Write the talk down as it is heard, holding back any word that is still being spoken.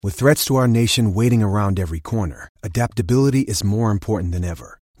With threats to our nation waiting around every corner, adaptability is more important than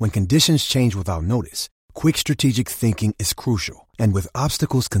ever. When conditions change without notice, quick strategic thinking is crucial. And with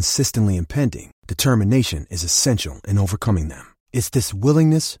obstacles consistently impending, determination is essential in overcoming them. It's this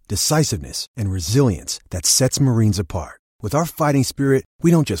willingness, decisiveness, and resilience that sets Marines apart. With our fighting spirit, we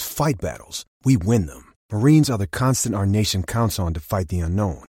don't just fight battles, we win them. Marines are the constant our nation counts on to fight the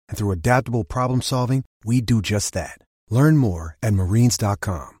unknown. And through adaptable problem solving, we do just that. Learn more at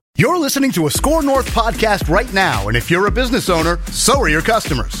marines.com. You're listening to a Score North podcast right now, and if you're a business owner, so are your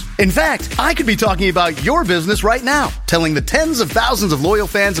customers. In fact, I could be talking about your business right now, telling the tens of thousands of loyal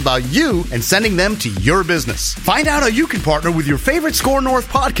fans about you and sending them to your business. Find out how you can partner with your favorite Score North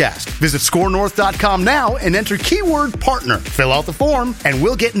podcast. Visit scorenorth.com now and enter keyword partner. Fill out the form, and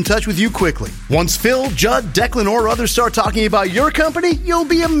we'll get in touch with you quickly. Once Phil, Judd, Declan, or others start talking about your company, you'll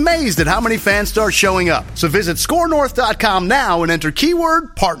be amazed at how many fans start showing up. So visit scorenorth.com now and enter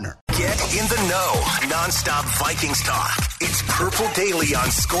keyword partner. Get in the know. Non-stop Vikings talk. It's Purple Daily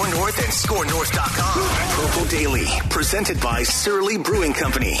on Score North and ScoreNorth.com. Purple Daily, presented by Surly Brewing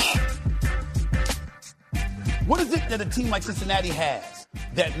Company. What is it that a team like Cincinnati has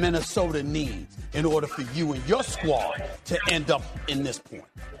that Minnesota needs in order for you and your squad to end up in this point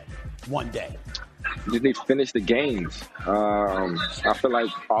one day? You just need to finish the games. I feel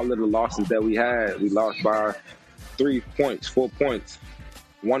like all of the losses that we had, we lost by 3 points, 4 points.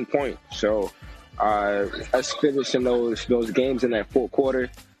 1 point. So us finishing those games in that fourth quarter,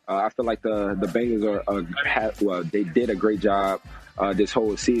 I feel like the Bengals they did a great job this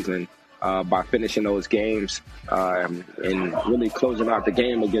whole season by finishing those games and really closing out the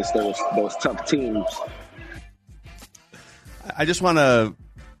game against those tough teams. I just want to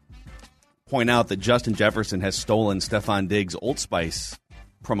point out that Justin Jefferson has stolen Stefon Diggs' Old Spice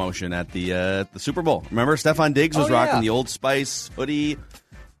promotion at the Super Bowl. Remember, Stefon Diggs was rocking the Old Spice hoodie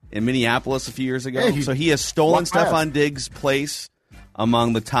in Minneapolis a few years ago. Yeah, so he has stolen Stefon Diggs' place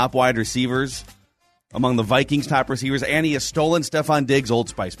among the top wide receivers, among the Vikings' top receivers, and he has stolen Stefon Diggs' Old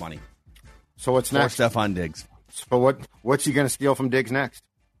Spice money. So what's next? For Stefon Diggs. So what's he going to steal from Diggs next?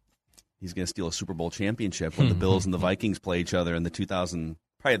 He's going to steal a Super Bowl championship when the Bills and the Vikings play each other in the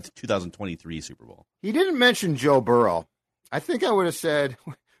 2023 Super Bowl. He didn't mention Joe Burrow. I think I would have said,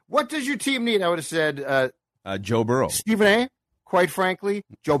 what does your team need? I would have said Joe Burrow. Stephen A., quite frankly,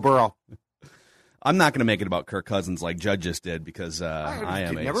 Joe Burrow. I'm not going to make it about Kirk Cousins like Judd just did because I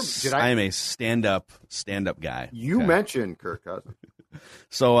am a stand-up guy. You mentioned Kirk Cousins.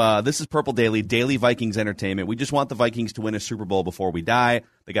 So this is Purple Daily Vikings entertainment. We just want the Vikings to win a Super Bowl before we die.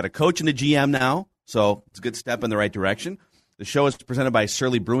 They got a coach and a GM now, so it's a good step in the right direction. The show is presented by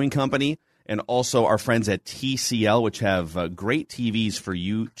Surly Brewing Company and also our friends at TCL, which have great TVs for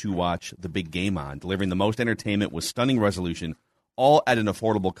you to watch the big game on, delivering the most entertainment with stunning resolution, all at an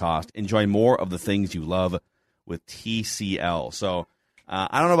affordable cost. Enjoy more of the things you love with TCL. So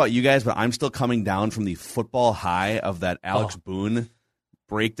I don't know about you guys, but I'm still coming down from the football high of that Alex Boone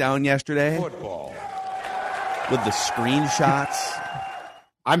breakdown yesterday. Football. With the screenshots.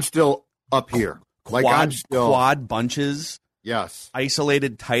 I'm still up here. Quad bunches. Yes.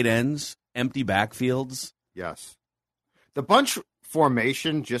 Isolated tight ends. Empty backfields. Yes. The bunch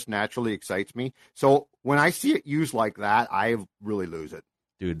formation just naturally excites me. So when I see it used like that, I really lose it.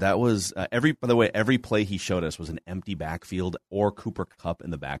 Dude, that was every play he showed us was an empty backfield or Cooper Kupp in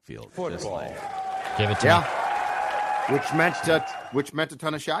the backfield. Football. Give it to me. Which meant a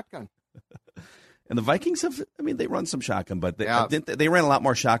ton of shotgun. And the Vikings they run some shotgun, but they ran a lot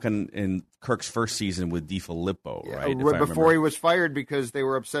more shotgun in Kirk's first season with DiFilippo, right? Before he was fired because they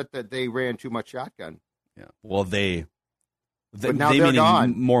were upset that they ran too much shotgun. Yeah. Well, they they're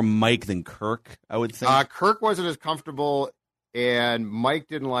gone. More Mike than Kirk, I would think. Kirk wasn't as comfortable, and Mike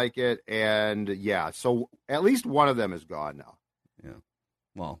didn't like it, and so at least one of them is gone now. Yeah.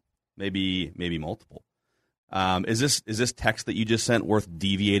 Well, maybe multiple. Is this text that you just sent worth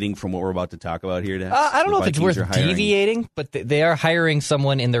deviating from what we're about to talk about here? I don't know if it's worth deviating, but they are hiring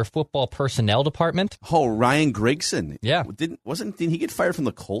someone in their football personnel department. Oh, Ryan Grigson. Yeah. Didn't he get fired from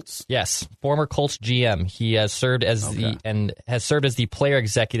the Colts? Yes, former Colts GM. He has served as the player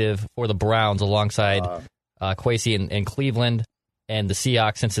executive for the Browns alongside Kwesi in Cleveland and the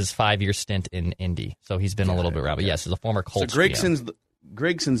Seahawks since his 5-year stint in Indy. So he's been a little bit around. But yes, he's a former Colts GM.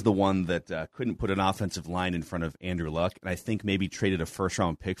 Grigson's the one that couldn't put an offensive line in front of Andrew Luck, and I think maybe traded a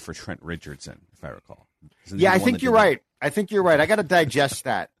first-round pick for Trent Richardson, if I recall. I think you're right. I ck to digest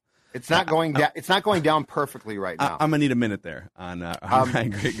that. It's not going down. It's not going down perfectly right now. I'm gonna need a minute there on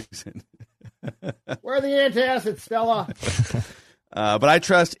Ryan Grigson. Where are the antacids, Stella? But I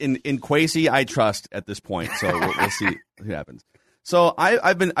trust in Kwesi. I trust at this point, so we'll see what happens. So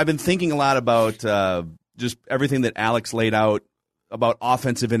I've been thinking a lot about just everything that Alex laid out about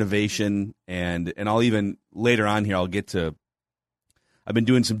offensive innovation, and I'll even later on here I'll get to. I've been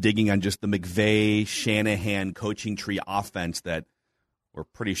doing some digging on just the McVay Shanahan coaching tree offense that we're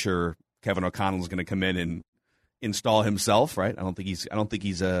pretty sure Kevin O'Connell is going to come in and install himself. Right? I don't think he's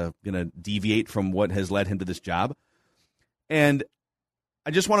going to deviate from what has led him to this job. And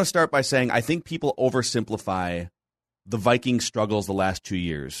I just want to start by saying I think people oversimplify the Vikings' struggles the last 2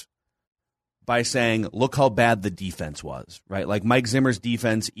 years by saying, look how bad the defense was, right? Like Mike Zimmer's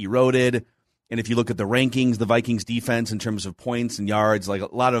defense eroded. And if you look at the rankings, the Vikings defense in terms of points and yards, like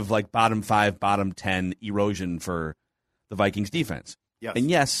a lot of like bottom 5, bottom 10 erosion for the Vikings defense. Yes. And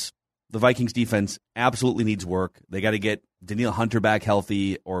yes, the Vikings defense absolutely needs work. They got to get Danielle Hunter back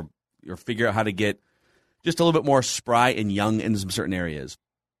healthy or figure out how to get just a little bit more spry and young in some certain areas.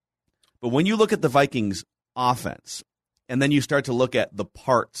 But when you look at the Vikings offense, and then you start to look at the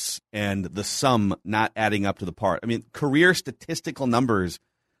parts and the sum not adding up to the part. I mean, career statistical numbers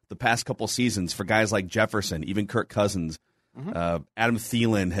the past couple seasons for guys like Jefferson, even Kirk Cousins, Adam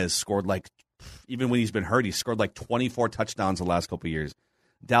Thielen has scored even when he's been hurt, he's scored 24 touchdowns the last couple years.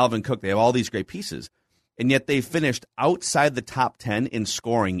 Dalvin Cook, they have all these great pieces. And yet they finished outside the top 10 in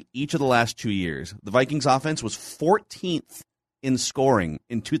scoring each of the last 2 years. The Vikings offense was 14th in scoring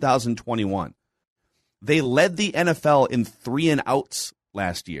in 2021. They led the NFL in 3-and-outs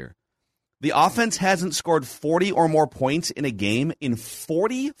last year. The offense hasn't scored 40 or more points in a game in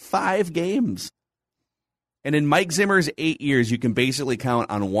 45 games. And in Mike Zimmer's 8 years, you can basically count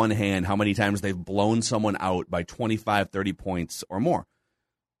on one hand how many times they've blown someone out by 25, 30 points or more.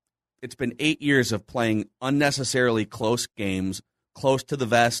 It's been 8 years of playing unnecessarily close games, close to the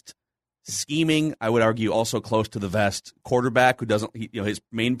vest, scheming, I would argue also close to the vest, quarterback who doesn't, his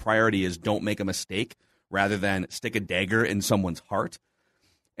main priority is don't make a mistake rather than stick a dagger in someone's heart.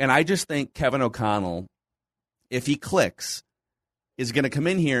 And I just think Kevin O'Connell, if he clicks, is going to come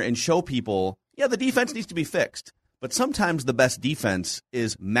in here and show people, yeah, the defense needs to be fixed. But sometimes the best defense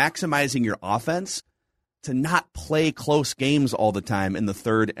is maximizing your offense to not play close games all the time in the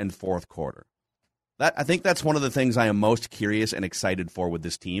third and fourth quarter. I think that's one of the things I am most curious and excited for with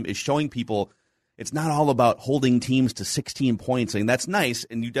this team is showing people it's not all about holding teams to 16 points. I mean, that's nice,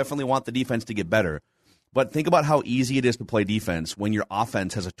 and you definitely want the defense to get better. But think about how easy it is to play defense when your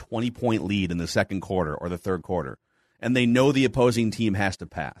offense has a 20-point lead in the second quarter or the third quarter, and they know the opposing team has to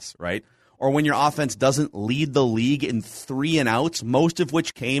pass, right? Or when your offense doesn't lead the league in 3-and-outs, most of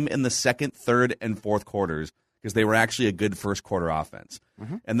which came in the second, third, and fourth quarters because they were actually a good first quarter offense.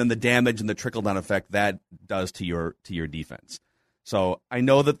 Mm-hmm. And then the damage and the trickle-down effect that does to your defense. So I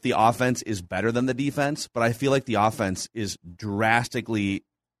know that the offense is better than the defense, but I feel like the offense is drastically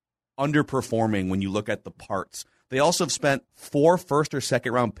underperforming when you look at the parts. They also have spent 4 first or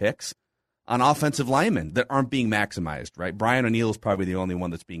second round picks on offensive linemen that aren't being maximized, right? Brian O'Neill is probably the only one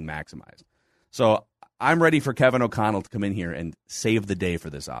that's being maximized. So I'm ready for Kevin O'Connell to come in here and save the day for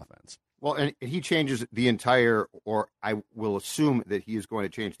this offense. Well, and he changes the entire, or I will assume that he is going to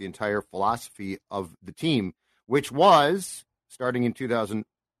change the entire philosophy of the team, which was, starting in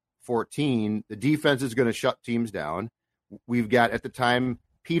 2014, the defense is going to shut teams down. We've got, at the time,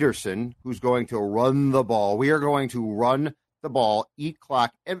 Peterson, who's going to run the ball. We are going to run the ball, eat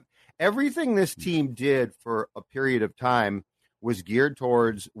clock. Everything this team did for a period of time was geared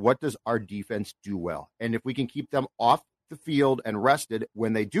towards what does our defense do well. And if we can keep them off the field and rested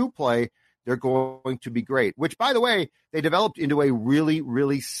when they do play, they're going to be great, which, by the way, they developed into a really,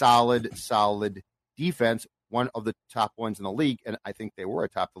 really solid defense, one of the top ones in the league. And I think they were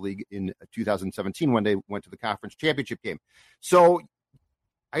atop the league in 2017 when they went to the conference championship game. So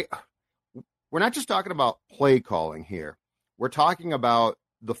we're not just talking about play calling here. We're talking about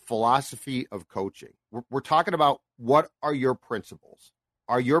the philosophy of coaching. We're talking about what are your principles?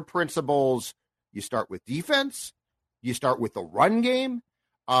 Are your principles you start with defense? You start with the run game?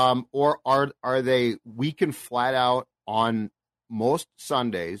 Or are they we can flat out on most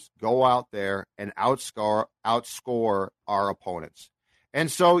Sundays go out there and outscore our opponents?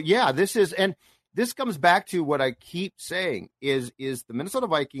 And so, yeah, this comes back to what I keep saying is the Minnesota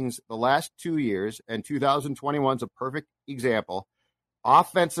Vikings the last 2 years, and 2021 is a perfect example.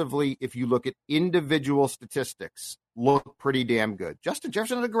 Offensively, if you look at individual statistics, look pretty damn good. Justin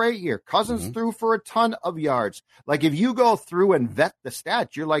Jefferson had a great year. Cousins threw for a ton of yards. Like, if you go through and vet the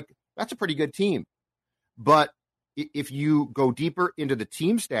stats, you're like, that's a pretty good team. But if you go deeper into the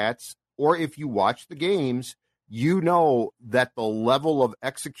team stats, or if you watch the games, you know that the level of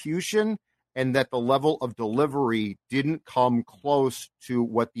execution and that the level of delivery didn't come close to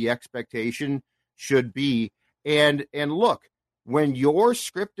what the expectation should be. And look, when your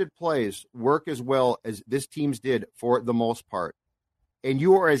scripted plays work as well as this team's did for the most part, and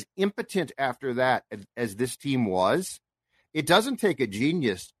you are as impotent after that as this team was, it doesn't take a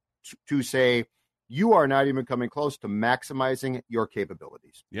genius to say you are not even coming close to maximizing your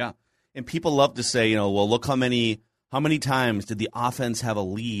capabilities. Yeah. And people love to say, well, look how many times did the offense have a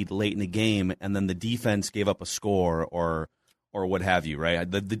lead late in the game and then the defense gave up a score or what have you, right?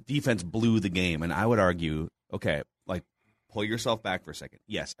 The defense blew the game. And I would argue, okay, like, pull yourself back for a second.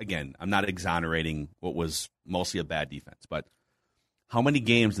 Yes, again, I'm not exonerating what was mostly a bad defense, but how many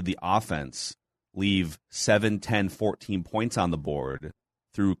games did the offense leave 7, 10, 14 points on the board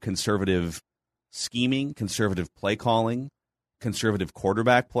through conservative scheming, conservative play calling, conservative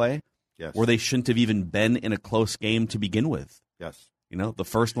quarterback play, where they shouldn't have even been in a close game to begin with? Yes. The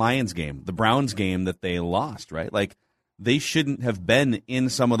first Lions game, the Browns game that they lost, right? Like, they shouldn't have been in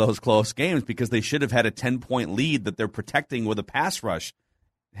some of those close games because they should have had a 10-point lead that they're protecting with a pass rush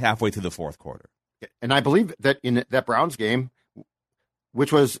halfway through the fourth quarter. And I believe that in that Browns game,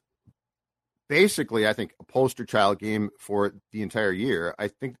 which was basically, I think, a poster child game for the entire year, I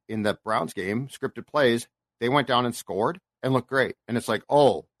think in that Browns game, scripted plays, they went down and scored and looked great. And it's like,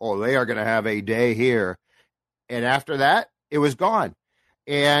 oh, they are going to have a day here. And after that, it was gone.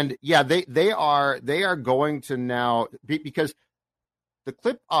 And yeah, they are going to now, because the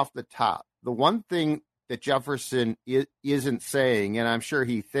clip off the top, the one thing that Jefferson isn't saying, and I'm sure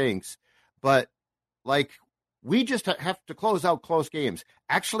he thinks, but like, we just have to close out close games.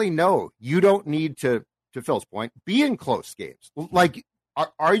 Actually, no, you don't need to Phil's point, be in close games. Like,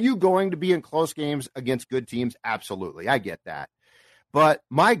 are you going to be in close games against good teams? Absolutely. I get that. But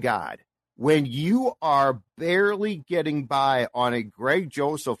my God, when you are barely getting by on a Greg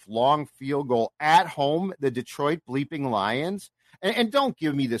Joseph long field goal at home, the Detroit bleeping Lions, and don't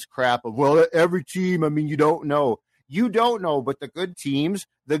give me this crap of, well, every team, I mean, you don't know. You don't know, but the good teams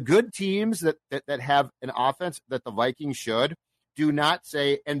that have an offense that the Vikings should, do not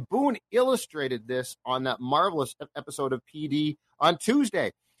say, and Boone illustrated this on that marvelous episode of PD on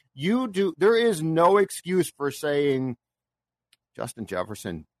Tuesday. There is no excuse for saying, Justin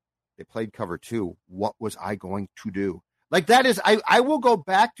Jefferson, they played cover 2. What was I going to do? Like, that is, I will go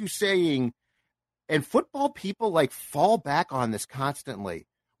back to saying, and football people like fall back on this constantly.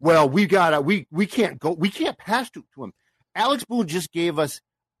 Well, we can't pass to him. Alex Boone just gave us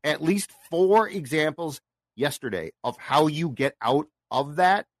at least 4 examples yesterday of how you get out of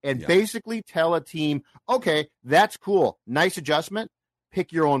that and basically tell a team, okay, that's cool. Nice adjustment.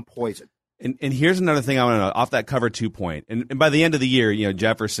 Pick your own poison. And here's another thing I want to know off that cover 2 point. And by the end of the year,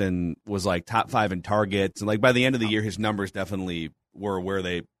 Jefferson was like top 5 in targets. And like by the end of the year, his numbers definitely were where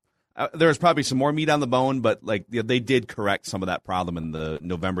they there was probably some more meat on the bone, but like they did correct some of that problem in the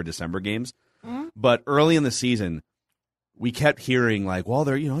November, December games. Mm-hmm. But early in the season, we kept hearing like, well,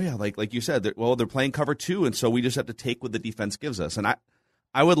 they're, like you said, they're playing cover 2. And so we just have to take what the defense gives us. And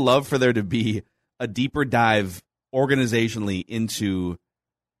I would love for there to be a deeper dive organizationally into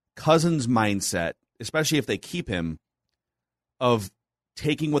Cousins' mindset, especially if they keep him, of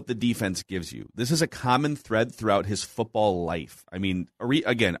taking what the defense gives you. This is a common thread throughout his football life. I mean,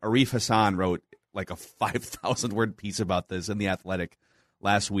 Arif Hassan wrote like a 5,000-word piece about this in The Athletic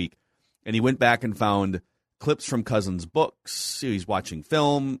last week. And he went back and found clips from Cousins' books. He's watching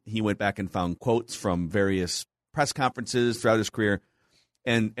film. He went back and found quotes from various press conferences throughout his career.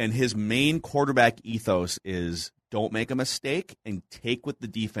 And his main quarterback ethos is don't make a mistake and take what the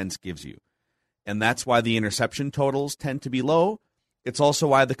defense gives you. And that's why the interception totals tend to be low. It's also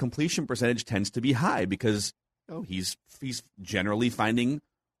why the completion percentage tends to be high because he's generally finding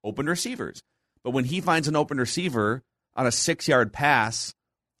open receivers. But when he finds an open receiver on a 6-yard pass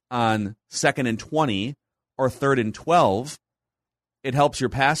on 2nd and 20 or 3rd and 12, it helps your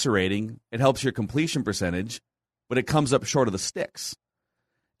passer rating, it helps your completion percentage, but it comes up short of the sticks.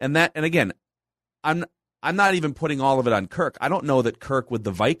 And again, I'm not even putting all of it on Kirk. I don't know that Kirk with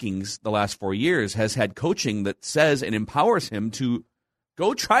the Vikings the last 4 years has had coaching that says and empowers him to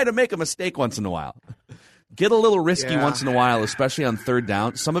go try to make a mistake once in a while. Get a little risky once in a while, especially on 3rd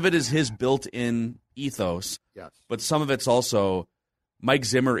down. Some of it is his built-in ethos, but some of it's also Mike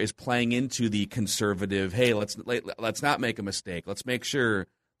Zimmer is playing into the conservative, hey, let's not make a mistake. Let's make sure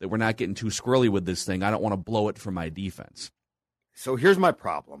that we're not getting too squirrely with this thing. I don't want to blow it for my defense. So here's my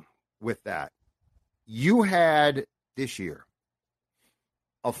problem with that. You had this year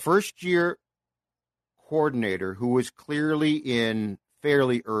a first-year coordinator who was clearly in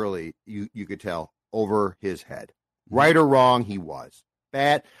fairly early, you could tell, over his head. Right or wrong, he was.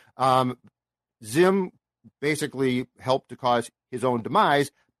 Bad. Zim basically helped to cause his own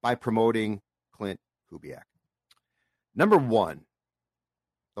demise by promoting Clint Kubiak. Number one,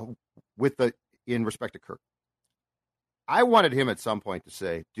 in respect to Kirk, I wanted him at some point to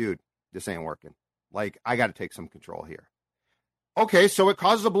say, dude, this ain't working. Like, I got to take some control here. Okay, so it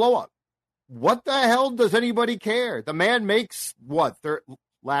causes a blow up. What the hell does anybody care? The man makes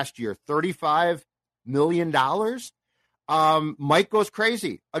last year, $35 million. Mike goes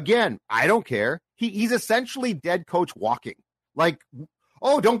crazy. Again, I don't care. He's essentially dead coach walking. Like,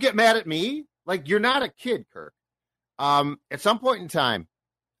 oh, don't get mad at me. Like, you're not a kid, Kirk. At some point in time,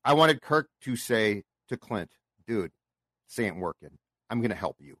 I wanted Kirk to say to Clint, dude, this ain't working. I'm going to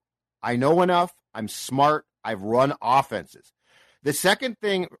help you. I know enough. I'm smart. I've run offenses. The second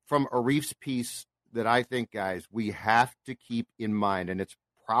thing from Arif's piece that I think, guys, we have to keep in mind, and it's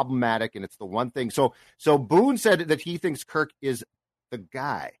problematic, and it's the one thing. So Boone said that he thinks Kirk is the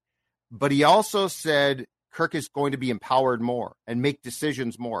guy, but he also said Kirk is going to be empowered more and make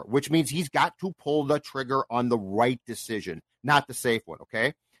decisions more, which means he's got to pull the trigger on the right decision, not the safe one,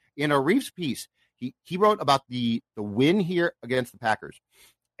 okay? In Arif's piece, he wrote about the win here against the Packers.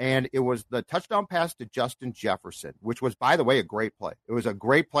 And it was the touchdown pass to Justin Jefferson, which was, by the way, a great play. It was a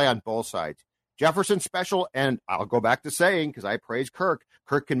great play on both sides. Jefferson special, and I'll go back to saying, because I praise Kirk,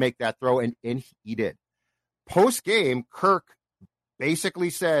 Kirk can make that throw, and he did. Post-game, Kirk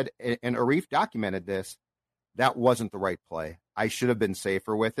basically said, and Arif documented this, that wasn't the right play. I should have been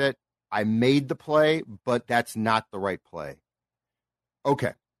safer with it. I made the play, but that's not the right play.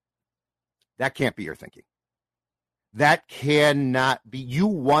 Okay. That can't be your thinking. That cannot be. You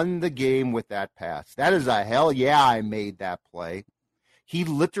won the game with that pass. That is a hell yeah, I made that play. He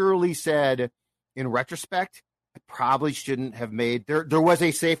literally said, in retrospect, I probably shouldn't have made. There was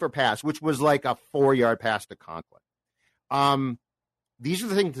a safer pass, which was like a 4-yard pass to Conklin. These are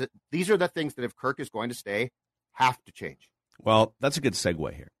the things that if Kirk is going to stay, have to change. Well, that's a good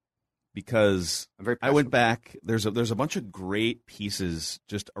segue here, because I went back. There's a bunch of great pieces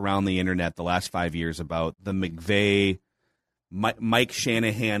just around the internet the last 5 years about the McVay. Mike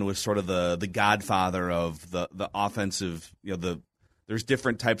Shanahan was sort of the godfather of the offensive. There's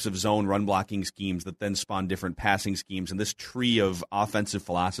different types of zone run blocking schemes that then spawn different passing schemes, and this tree of offensive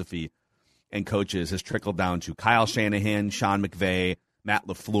philosophy and coaches has trickled down to Kyle Shanahan, Sean McVay, Matt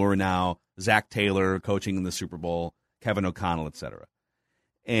LaFleur now, Zach Taylor coaching in the Super Bowl, Kevin O'Connell, etc.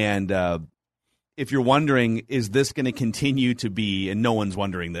 And if you're wondering, is this going to continue to be, and no one's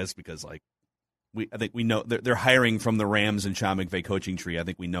wondering this because I think we know they're hiring from the Rams and Sean McVay coaching tree. I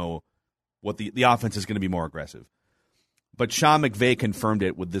think we know what the offense is going to be more aggressive. But Sean McVay confirmed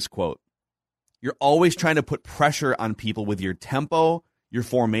it with this quote: "You're always trying to put pressure on people with your tempo, your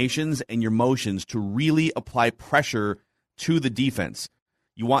formations, and your motions to really apply pressure to the defense.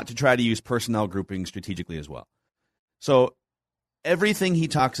 You want to try to use personnel grouping strategically as well." So everything he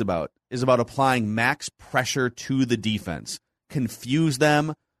talks about is about applying max pressure to the defense, confuse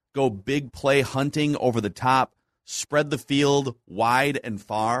them, go big play hunting over the top, spread the field wide and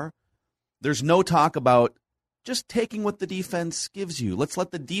far. There's no talk about just taking what the defense gives you. Let's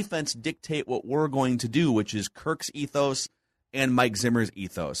let the defense dictate what we're going to do, which is Kirk's ethos and Mike Zimmer's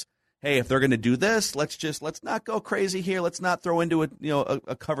ethos. Hey, if they're going to do this, let's not go crazy here. Let's not throw into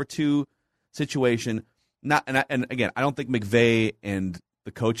a cover two situation. And again, I don't think McVay and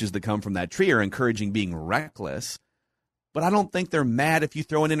the coaches that come from that tree are encouraging being reckless, but I don't think they're mad if you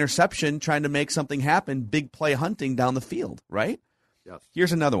throw an interception trying to make something happen, big play hunting down the field, right? Yes.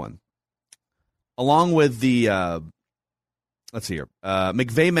 Here's another one. Along with the, let's see here,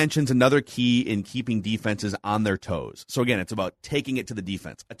 McVay mentions another key in keeping defenses on their toes. So again, it's about taking it to the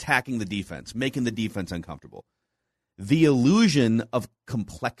defense, attacking the defense, making the defense uncomfortable. The illusion of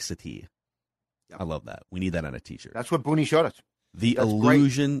complexity. I love that. We need that on a t-shirt. That's what Booney showed us. The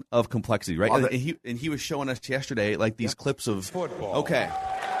illusion of complexity, right? And he was showing us yesterday like these clips of football. Okay,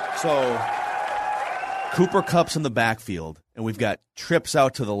 so Cooper Kupp's in the backfield, and we've got trips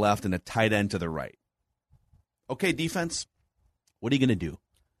out to the left and a tight end to the right. Okay, defense, what are you going to do?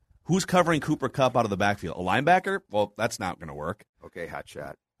 Who's covering Cooper Kupp out of the backfield? A linebacker? Well, that's not going to work. Okay, hot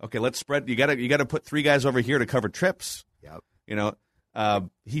shot. Okay, let's spread. You got to put three guys over here to cover trips. Yep.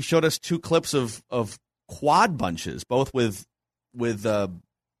 He showed us two clips of quad bunches, both with the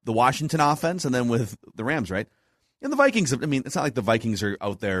Washington offense and then with the Rams, right? And the Vikings, I mean, it's not like the Vikings are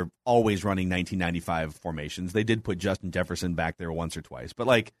out there always running 1995 formations. They did put Justin Jefferson back there once or twice. But,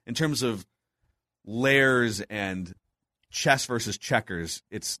 like, in terms of layers and chess versus checkers,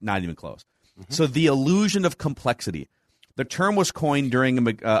 it's not even close. Mm-hmm. So the illusion of complexity. The term was coined during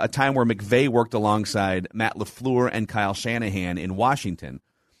a time where McVay worked alongside Matt LaFleur and Kyle Shanahan in Washington.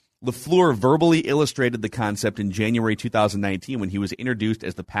 LaFleur verbally illustrated the concept in January 2019 when he was introduced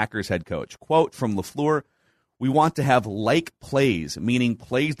as the Packers head coach. Quote from LaFleur, We want to have like plays, meaning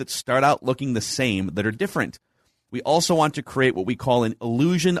plays that start out looking the same that are different. We also want to create what we call an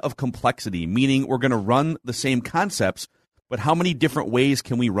illusion of complexity, meaning we're going to run the same concepts, but how many different ways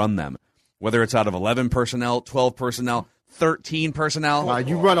can we run them? Whether it's out of 11 personnel, 12 personnel, 13 personnel.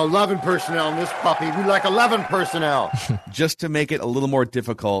 You run 11 personnel in this puppy. We like 11 personnel. Just to make it a little more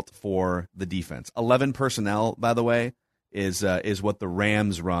difficult for the defense. 11 personnel, by the way, is what the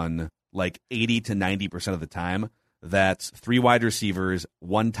Rams run like 80 to 90% of the time. That's 3 wide receivers,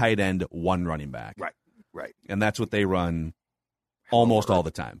 1 tight end, 1 running back. Right. And that's what they run almost all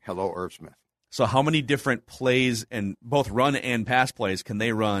the time. Hello, Irv Smith. So how many different plays, and both run and pass plays, can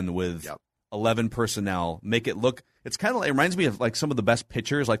they run with 11 personnel? Make it look, it's kind of like, it reminds me of like some of the best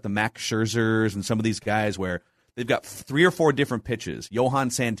pitchers, like the Max Scherzers and some of these guys where they've got 3 or 4 different pitches. Johan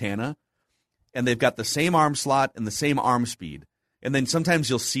Santana, and they've got the same arm slot and the same arm speed. And then sometimes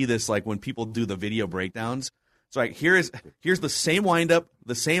you'll see this like when people do the video breakdowns. It's like here's the same windup,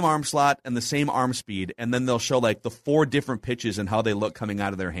 the same arm slot, and the same arm speed, and then they'll show like the 4 different pitches and how they look coming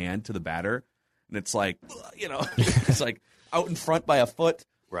out of their hand to the batter. And it's like, it's like out in front by a foot.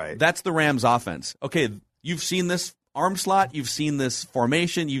 Right. That's the Rams offense. Okay, you've seen this arm slot, you've seen this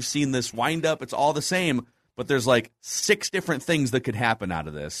formation, you've seen this windup. It's all the same, but there's like 6 different things that could happen out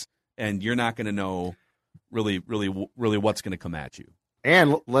of this, and you're not going to know really what's going to come at you.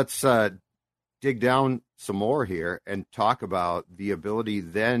 And let's dig down some more here and talk about the ability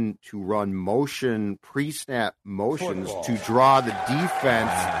then to run pre-snap motions to draw the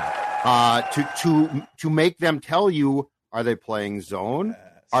defense, to make them tell you, are they playing zone?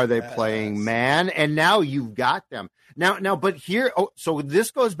 Are they playing man? And now you've got them. Now, but here, so this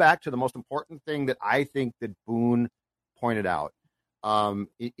goes back to the most important thing that I think that Boone pointed out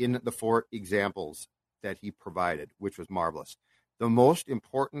in the 4 examples that he provided, which was marvelous. The most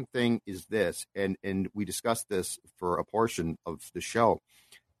important thing is this, and we discussed this for a portion of the show,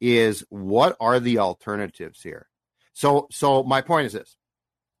 is what are the alternatives here? So my point is this.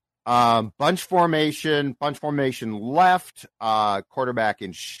 Bunch formation left, quarterback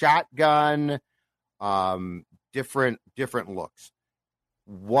in shotgun, different looks.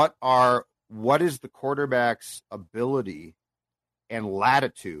 What is the quarterback's ability and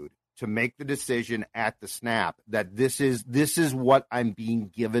latitude to make the decision at the snap that this is what I'm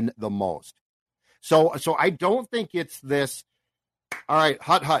being given the most? So I don't think it's this, all right,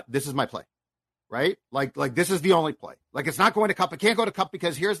 hut, this is my play. Right? Like this is the only play. Like it's not going to cup. It can't go to cup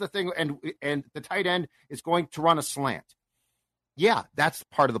because here's the thing. And the tight end is going to run a slant. Yeah, that's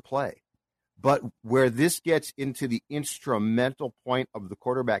part of the play. But where this gets into the instrumental point of the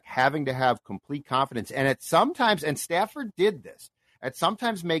quarterback having to have complete confidence, and at sometimes, and Stafford did this, at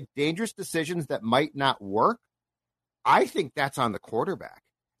sometimes make dangerous decisions that might not work. I think that's on the quarterback.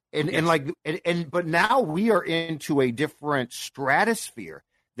 But now we are into a different stratosphere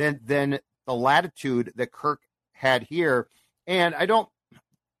than the latitude that Kirk had here. And I don't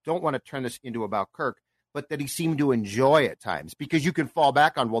want to turn this into about Kirk, but that he seemed to enjoy at times, because you can fall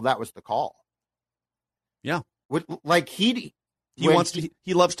back on, well, that was the call. Yeah. Like he loves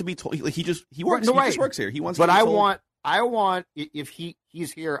to be told. He just works here. He wants to be told. I want if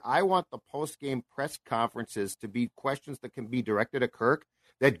he's here, I want the post-game press conferences to be questions that can be directed at Kirk,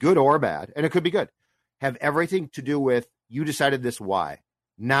 that good or bad, and it could be good, have everything to do with, you decided this, why?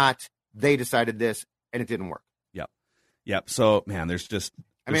 Not, they decided this and it didn't work. Yep. So, man, there's it's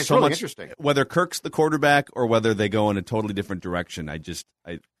so really much interesting. Whether Kirk's the quarterback or whether they go in a totally different direction,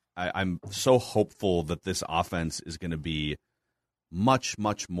 I'm so hopeful that this offense is going to be much,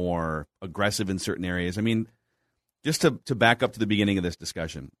 much more aggressive in certain areas. I mean, just to back up to the beginning of this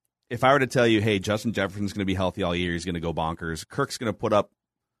discussion, if I were to tell you, hey, Justin Jefferson's going to be healthy all year, he's going to go bonkers, Kirk's going to put up,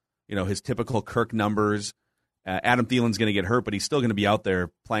 his typical Kirk numbers. Adam Thielen's going to get hurt, but he's still going to be out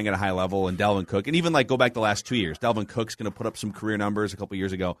there playing at a high level. And Dalvin Cook, and even like go back the last 2 years, Dalvin Cook's going to put up some career numbers a couple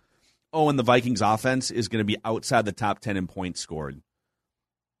years ago. Oh, and the Vikings offense is going to be outside the top 10 in points scored.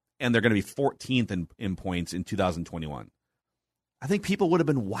 And they're going to be 14th in points in 2021. I think people would have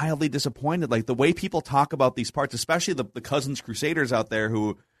been wildly disappointed. Like the way people talk about these parts, especially the Cousins Crusaders out there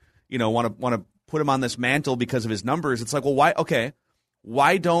who, want to put him on this mantle because of his numbers. It's like, well, why? Okay.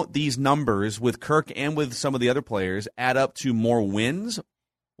 Why don't these numbers with Kirk and with some of the other players add up to more wins?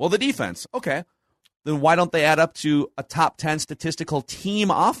 Well, the defense. Okay. Then why don't they add up to a top 10 statistical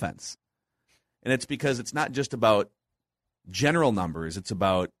team offense? And it's because it's not just about general numbers. It's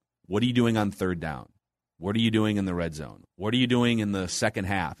about, what are you doing on third down? What are you doing in the red zone? What are you doing in the second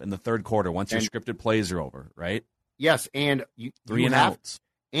half, in the third quarter, once your scripted plays are over, right? Yes, and three and outs.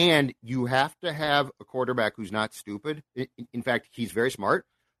 And you have to have a quarterback who's not stupid. In fact, he's very smart,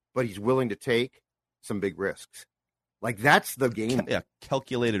 but he's willing to take some big risks. Like, that's the game. Yeah,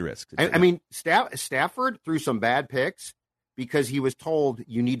 calculated risk. I mean, Stafford threw some bad picks because he was told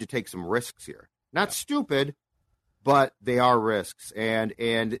you need to take some risks here. Not stupid, but they are risks.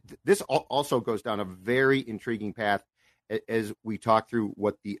 And this also goes down a very intriguing path as we talk through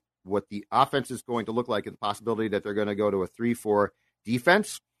what the offense is going to look like and the possibility that they're going to go to a 3-4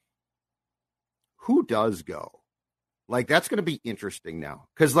 defense. Who does go? Like, that's going to be interesting now.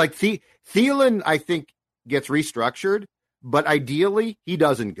 Because, like, Thielen, I think, gets restructured, but ideally, he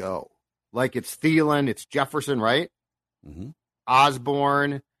doesn't go. Like, it's Thielen, it's Jefferson, right? Mm-hmm.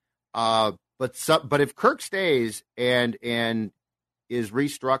 Osborne. But if Kirk stays and is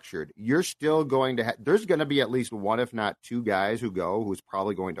restructured, you're still going to there's going to be at least one, if not two guys who go who's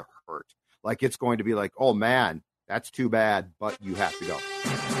probably going to hurt. Like, it's going to be like, oh, man, that's too bad, but you have to go.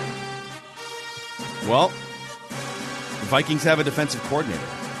 Well, the Vikings have a defensive coordinator,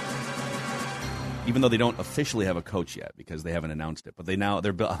 even though they don't officially have a coach yet because they haven't announced it. But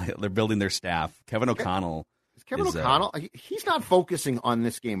they're building their staff. Kevin O'Connell. Kevin O'Connell, he's not focusing on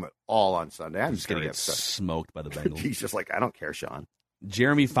this game at all on Sunday. He's going to get smoked by the Bengals. He's just like, I don't care, Sean.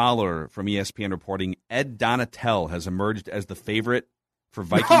 Jeremy Fowler from ESPN reporting Ed Donatel has emerged as the favorite for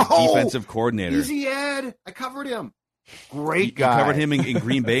Vikings defensive coordinator. Easy Ed. I covered him. Great guy. You covered him in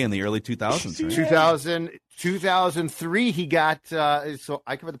Green Bay in the early 2000s, right? 2003, he got, so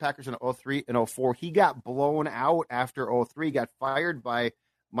I covered the Packers in 03 and 04. He got blown out after 03, got fired by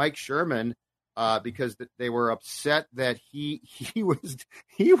Mike Sherman because they were upset that he was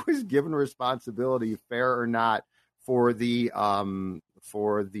given responsibility, fair or not, for the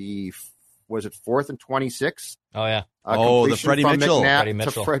was it 4th and 26? Oh, yeah. The Freddie Mitchell.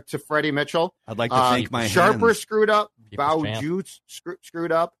 To Freddie Mitchell. I'd like to thank my Sharper hands. screwed up. Bowju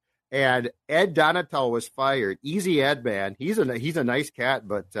screwed up. And Ed Donatel was fired. Easy Ed, man. He's a nice cat,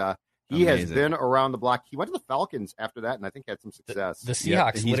 but he has been around the block. He went to the Falcons after that, and I think had some success. The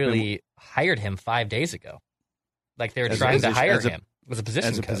Seahawks literally hired him 5 days ago. Like, they were trying to hire him. It was a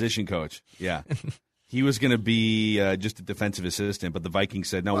position coach. Yeah. He was going to be just a defensive assistant, but the Vikings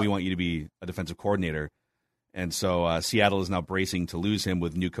said, no, we want you to be a defensive coordinator. And so Seattle is now bracing to lose him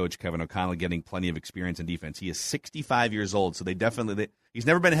with new coach Kevin O'Connell getting plenty of experience in defense. He is 65 years old, so he's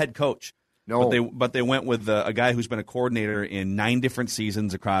never been a head coach. No. But they went with a guy who's been a coordinator in 9 different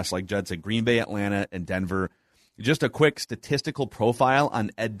seasons across, like Judd said, Green Bay, Atlanta, and Denver. Just a quick statistical profile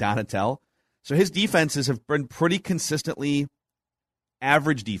on Ed Donatel. So his defenses have been pretty consistently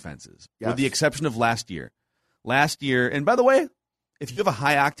average defenses, with the exception of last year. Last year, and by the way, if you have a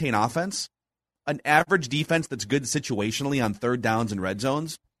high-octane offense, an average defense that's good situationally on third downs and red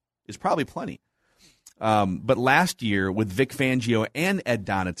zones is probably plenty. But last year, with Vic Fangio and Ed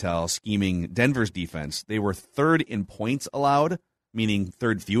Donatel scheming Denver's defense, they were 3rd in points allowed, meaning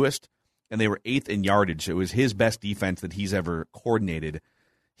 3rd fewest, and they were 8th in yardage. It was his best defense that he's ever coordinated.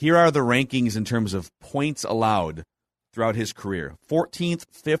 Here are the rankings in terms of points allowed throughout his career. 14th,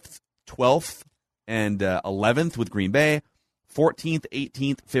 5th, 12th, and 11th with Green Bay. 14th,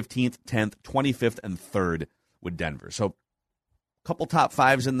 18th, 15th, 10th, 25th, and 3rd with Denver. So a couple top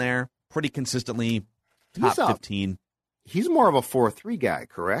 5s in there, pretty consistently top 15. He's more of a 4-3 guy,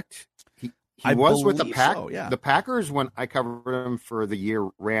 correct? He was with the Pack. So, yeah. The Packers, when I covered him for the year,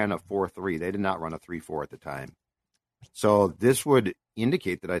 ran a 4-3. They did not run a 3-4 at the time. So this would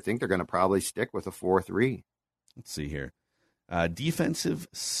indicate that I think they're going to probably stick with a 4-3. Let's see here. Defensive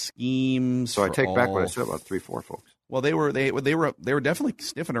schemes. So I take back what I said about 3-4, folks. Well, they were definitely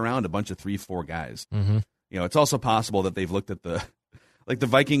sniffing around a bunch of 3-4 guys. Mm-hmm. You know, it's also possible that they've looked at the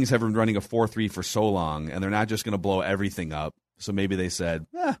Vikings have been running a 4-3 for so long, and they're not just going to blow everything up. So maybe they said,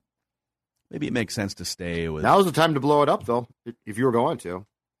 maybe it makes sense to stay with. Now's the time to blow it up, though, if you were going to.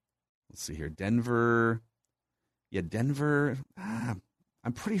 Let's see here, Denver. Yeah, Denver.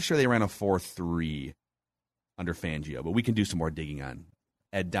 I'm pretty sure they ran a 4-3 under Fangio, but we can do some more digging on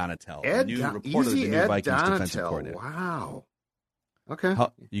Ed Donatel, new Vikings defensive coordinator. Wow. Okay.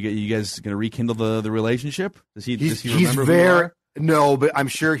 You guys going to rekindle the relationship? Does he remember he's who very, you are? No, but I'm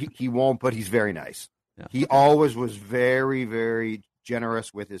sure he won't, but he's very nice. Yeah. He always was very, very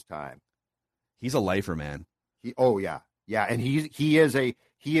generous with his time. He's a lifer, man. Yeah. And he is a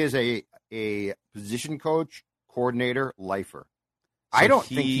position coach, coordinator, lifer. So I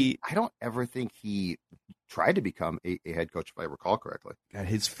don't ever think he tried to become a head coach, if I recall correctly. God,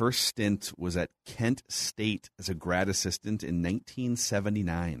 his first stint was at Kent State as a grad assistant in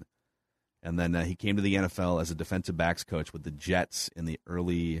 1979. And then he came to the NFL as a defensive backs coach with the Jets in the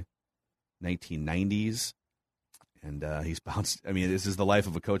early 1990s. And he's bounced. I mean, this is the life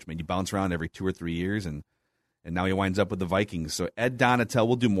of a coach, man. You bounce around every 2 or 3 years, and and now he winds up with the Vikings. So Ed Donatel,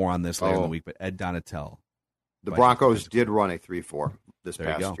 we'll do more on this later in the week, but Ed Donatel. The Broncos did run a 3-4 this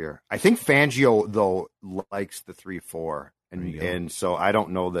past year. I think Fangio, though, likes the 3-4. And so I don't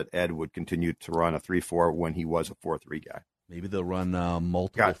know that Ed would continue to run a 3-4 when he was a 4-3 guy. Maybe they'll run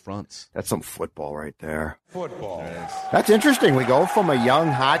multiple fronts. That's some football right there. Football. That's interesting. We go from a young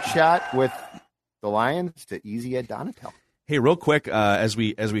hotshot with the Lions to easy Ed Donatel. Hey, real quick, as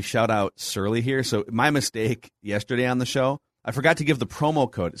we shout out Surly here. So my mistake yesterday on the show, I forgot to give the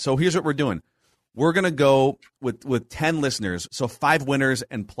promo code. So here's what we're doing. We're going to go with 10 listeners, so 5 winners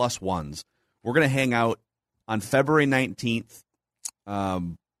and plus ones. We're going to hang out on February 19th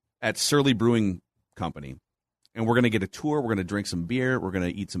at Surly Brewing Company, and we're going to get a tour. We're going to drink some beer. We're going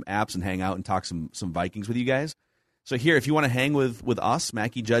to eat some apps and hang out and talk some Vikings with you guys. So here, if you want to hang with us,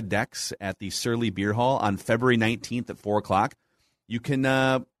 Mackie, Judd, Dex, at the Surly Beer Hall on February 19th at 4 o'clock, you can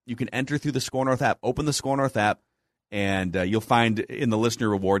enter through the Score North app. Open the Score North app. And you'll find in the listener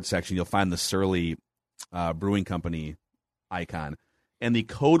reward section, you'll find the Surly Brewing Company icon. And the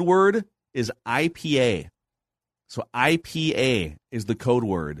code word is IPA. So IPA is the code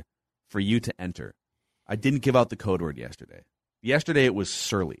word for you to enter. I didn't give out the code word yesterday. Yesterday it was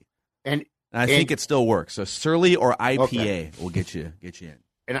Surly. And I think it still works. So Surly or IPA will get you in.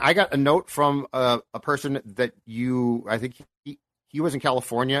 And I got a note from a person that I think he was in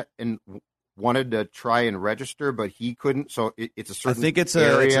California and wanted to try and register, but he couldn't. So it's a certain. I think it's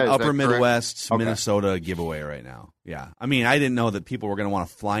an upper Midwest, Minnesota giveaway right now. Yeah, I mean, I didn't know that people were going to want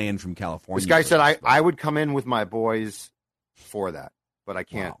to fly in from California. This guy said I would come in with my boys for that, but I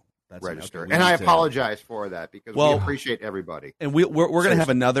can't register, and I apologize for that because we appreciate everybody. And we're going to have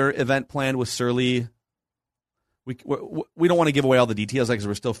another event planned with Surly. We don't want to give away all the details because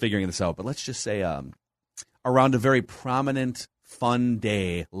we're still figuring this out. But let's just say around a very prominent, fun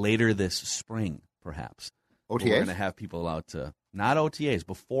day later this spring, perhaps. OTAs? We're going to have people out to, not OTAs,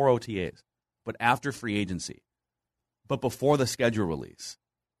 before OTAs, but after free agency, but before the schedule release.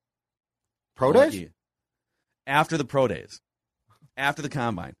 Pro days? After the pro days. After the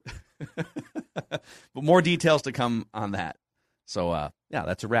combine. But more details to come on that. So,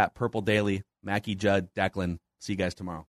 that's a wrap. Purple Daily, Mackie, Judd, Declan. See you guys tomorrow.